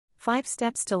5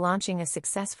 steps to launching a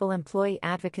successful employee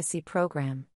advocacy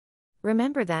program.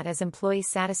 Remember that as employee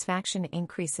satisfaction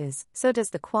increases, so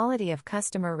does the quality of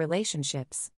customer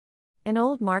relationships. An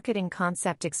old marketing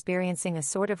concept experiencing a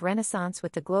sort of renaissance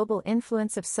with the global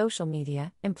influence of social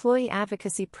media, employee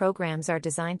advocacy programs are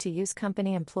designed to use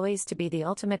company employees to be the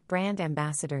ultimate brand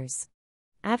ambassadors.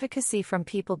 Advocacy from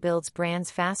people builds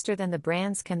brands faster than the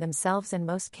brands can themselves in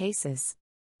most cases.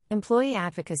 Employee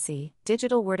advocacy,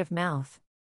 digital word of mouth.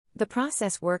 The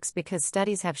process works because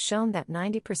studies have shown that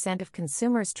 90% of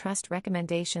consumers trust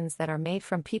recommendations that are made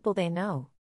from people they know.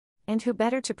 And who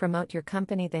better to promote your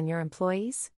company than your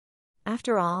employees?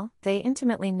 After all, they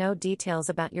intimately know details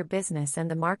about your business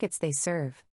and the markets they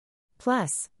serve.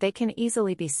 Plus, they can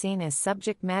easily be seen as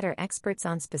subject matter experts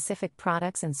on specific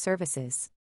products and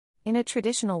services. In a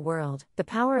traditional world, the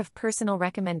power of personal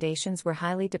recommendations were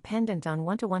highly dependent on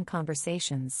one-to-one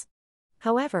conversations.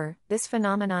 However, this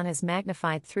phenomenon is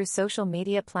magnified through social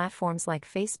media platforms like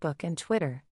Facebook and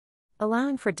Twitter,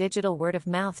 allowing for digital word of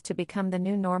mouth to become the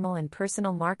new normal in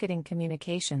personal marketing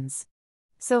communications.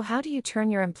 So how do you turn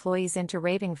your employees into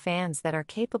raving fans that are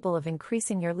capable of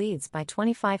increasing your leads by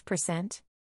 25%?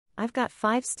 I've got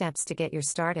 5 steps to get you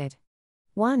started.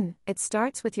 1. It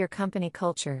starts with your company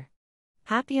culture.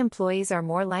 Happy employees are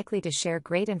more likely to share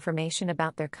great information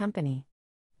about their company.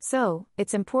 So,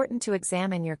 it's important to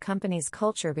examine your company's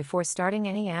culture before starting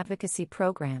any advocacy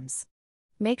programs.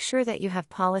 Make sure that you have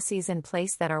policies in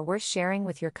place that are worth sharing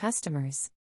with your customers.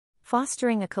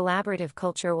 Fostering a collaborative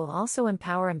culture will also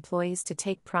empower employees to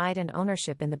take pride and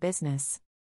ownership in the business.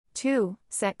 2.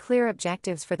 Set clear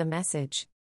objectives for the message.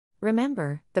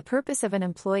 Remember, the purpose of an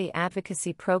employee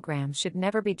advocacy program should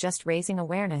never be just raising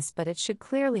awareness, but it should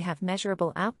clearly have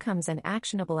measurable outcomes and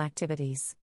actionable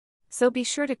activities. So be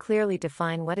sure to clearly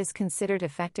define what is considered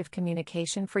effective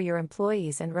communication for your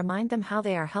employees and remind them how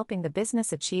they are helping the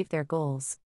business achieve their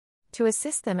goals. To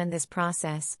assist them in this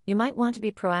process, you might want to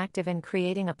be proactive in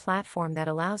creating a platform that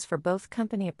allows for both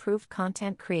company-approved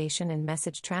content creation and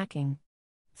message tracking.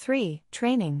 3.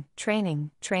 Training.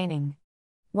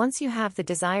 Once you have the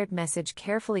desired message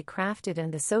carefully crafted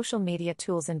and the social media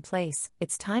tools in place,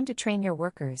 it's time to train your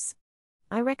workers.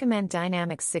 I recommend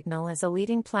Dynamic Signal as a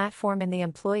leading platform in the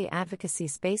employee advocacy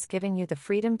space, giving you the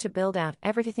freedom to build out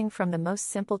everything from the most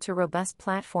simple to robust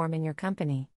platform in your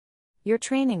company. Your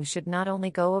training should not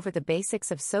only go over the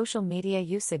basics of social media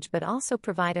usage but also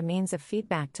provide a means of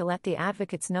feedback to let the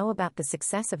advocates know about the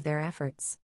success of their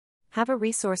efforts. Have a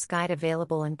resource guide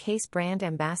available in case brand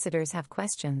ambassadors have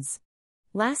questions.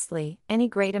 Lastly, any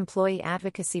great employee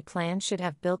advocacy plan should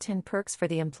have built-in perks for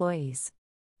the employees.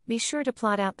 Be sure to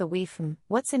plot out the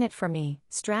what's in it for me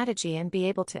strategy and be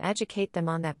able to educate them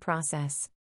on that process.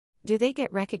 Do they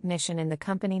get recognition in the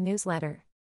company newsletter?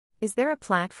 Is there a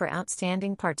plaque for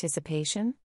outstanding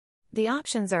participation? The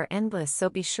options are endless, so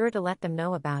be sure to let them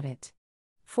know about it.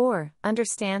 4.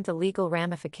 Understand the legal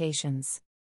ramifications.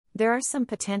 There are some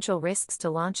potential risks to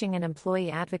launching an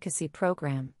employee advocacy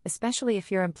program, especially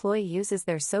if your employee uses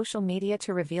their social media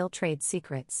to reveal trade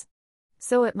secrets.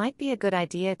 So it might be a good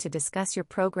idea to discuss your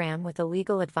program with a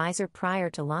legal advisor prior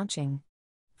to launching.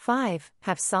 5.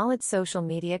 Have solid social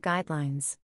media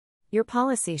guidelines. Your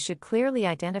policy should clearly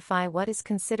identify what is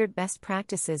considered best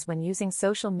practices when using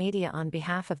social media on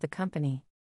behalf of the company.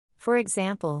 For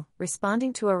example,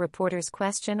 responding to a reporter's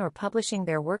question or publishing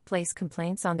their workplace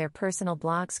complaints on their personal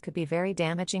blogs could be very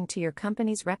damaging to your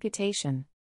company's reputation.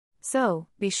 So,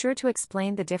 be sure to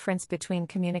explain the difference between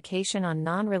communication on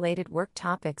non-related work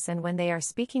topics and when they are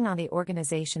speaking on the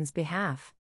organization's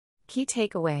behalf. Key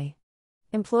takeaway: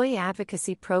 employee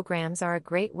advocacy programs are a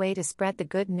great way to spread the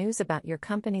good news about your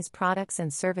company's products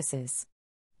and services.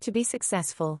 To be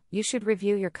successful, you should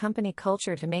review your company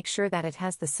culture to make sure that it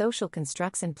has the social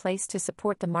constructs in place to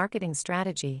support the marketing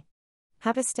strategy.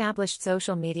 Have established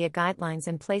social media guidelines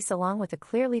in place along with a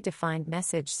clearly defined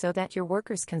message so that your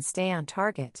workers can stay on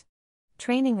target.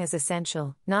 Training is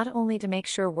essential, not only to make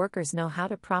sure workers know how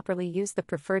to properly use the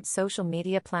preferred social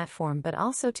media platform but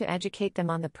also to educate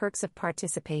them on the perks of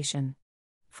participation.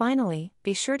 Finally,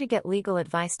 be sure to get legal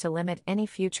advice to limit any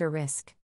future risk.